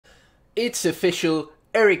It's official,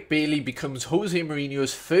 Eric Bailly becomes Jose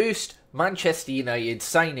Mourinho's first Manchester United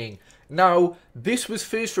signing. Now, this was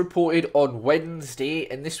first reported on Wednesday,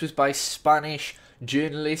 and this was by Spanish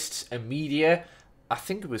journalists and media. I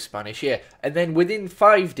think it was Spanish, yeah. And then within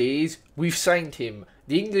 5 days, we've signed him.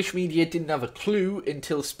 The English media didn't have a clue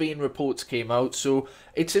until Spain reports came out, so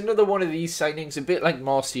it's another one of these signings, a bit like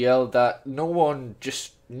Martial, that no one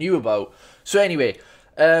just knew about. So anyway,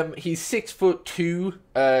 he's 6'2",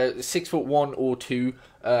 6'1" or 2.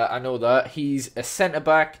 I know that. He's a centre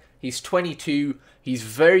back. He's 22. He's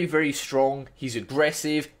very, very strong. He's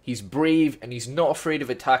aggressive. He's brave, and he's not afraid of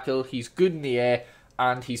a tackle. He's good in the air,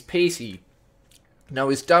 and he's pacey. Now,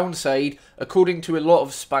 his downside, according to a lot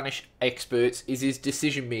of Spanish experts, is his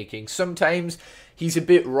decision making. Sometimes he's a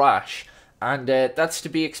bit rash, and that's to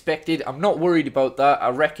be expected. I'm not worried about that. I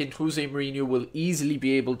reckon Jose Mourinho will easily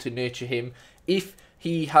be able to nurture him if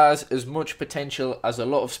he has as much potential as a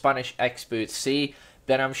lot of Spanish experts say.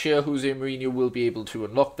 Then I'm sure Jose Mourinho will be able to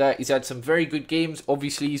unlock that. He's had some very good games.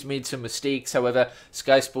 Obviously, he's made some mistakes. However,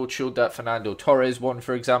 Sky Sports showed that Fernando Torres won,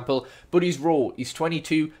 for example. But he's raw. He's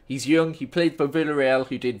 22. He's young. He played for Villarreal,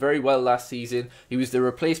 who did very well last season. He was the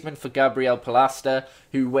replacement for Gabriel Palasta,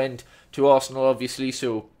 who went to Arsenal, obviously.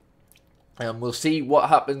 So we'll see what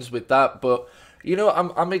happens with that. But you know,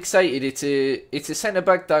 I'm excited. It's a centre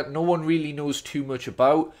back that no one really knows too much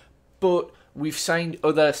about, but we've signed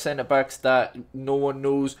other centre-backs that no one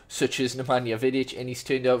knows, such as Nemanja Vidic, and he's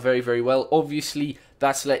turned out very, very well. Obviously,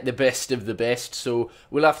 that's like the best of the best, so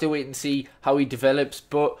we'll have to wait and see how he develops,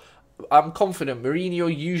 but I'm confident.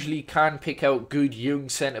 Mourinho usually can pick out good young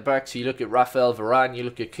centre-backs. You look at Rafael Varane, you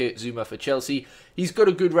look at Kurt Zouma for Chelsea. He's got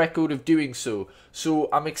a good record of doing so. So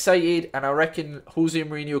I'm excited, and I reckon Jose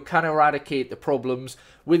Mourinho can eradicate the problems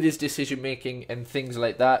with his decision-making and things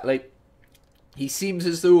like that. Like, he seems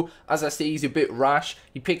as though, as I say, he's a bit rash.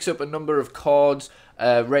 He picks up a number of cards,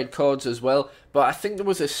 red cards as well. But I think there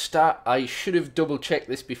was a stat, I should have double-checked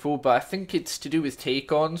this before, but I think it's to do with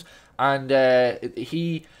take-ons. And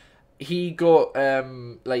he got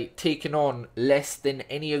like taken on less than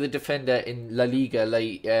any other defender in La Liga.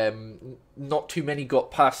 Like not too many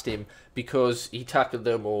got past him because he tackled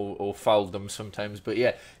them or fouled them sometimes. But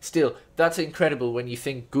yeah, still, that's incredible when you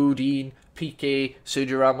think Godin, Piqué,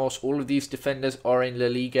 Sergio Ramos, all of these defenders are in La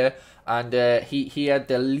Liga, and he had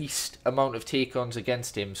the least amount of take-ons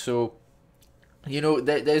against him. So, you know,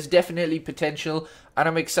 there's definitely potential, and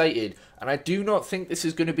I'm excited. And I do not think this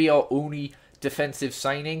is going to be our only defensive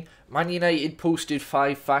signing. Man United posted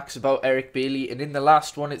 5 facts about Eric Bailly, and in the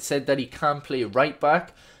last one it said that he can play right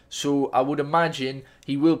back. So I would imagine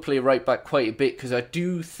he will play right back quite a bit, because I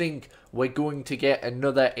do think we're going to get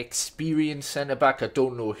another experienced centre back. I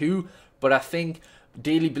don't know who, but I think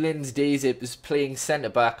Daley Blind's days as playing centre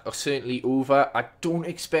back are certainly over. I don't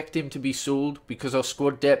expect him to be sold because our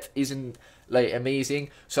squad depth isn't like amazing.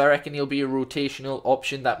 So I reckon he'll be a rotational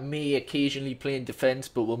option that may occasionally play in defence,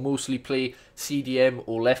 but will mostly play CDM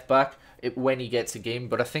or left back when he gets a game.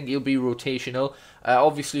 But I think he'll be rotational.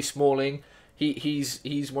 Obviously Smalling,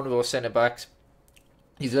 he's one of our centre backs.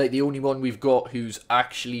 He's like the only one we've got who's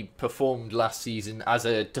actually performed last season as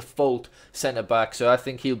a default centre-back. So I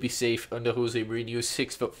think he'll be safe under Jose Mourinho.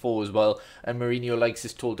 6'4" as well. And Mourinho likes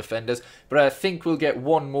his tall defenders. But I think we'll get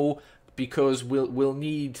one more, because we'll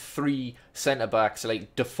need 3 centre-backs,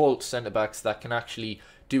 like default centre-backs that can actually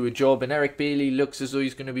do a job. And Eric Bailly looks as though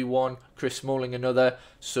he's going to be one. Chris Smalling another.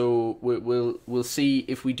 So we'll see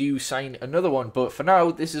if we do sign another one. But for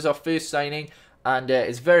now, this is our first signing. And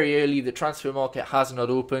it's very early. The transfer market has not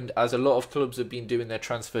opened, as a lot of clubs have been doing their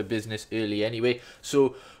transfer business early anyway.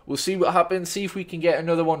 So we'll see what happens. See if we can get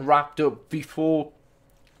another one wrapped up before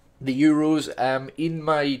the Euros. In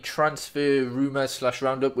my transfer rumours /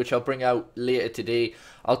 roundup, which I'll bring out later today,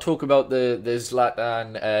 I'll talk about the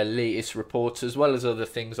Zlatan latest reports, as well as other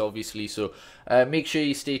things, obviously. So make sure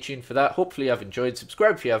you stay tuned for that. Hopefully you've enjoyed.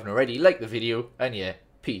 Subscribe if you haven't already. Like the video. And yeah,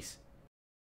 peace.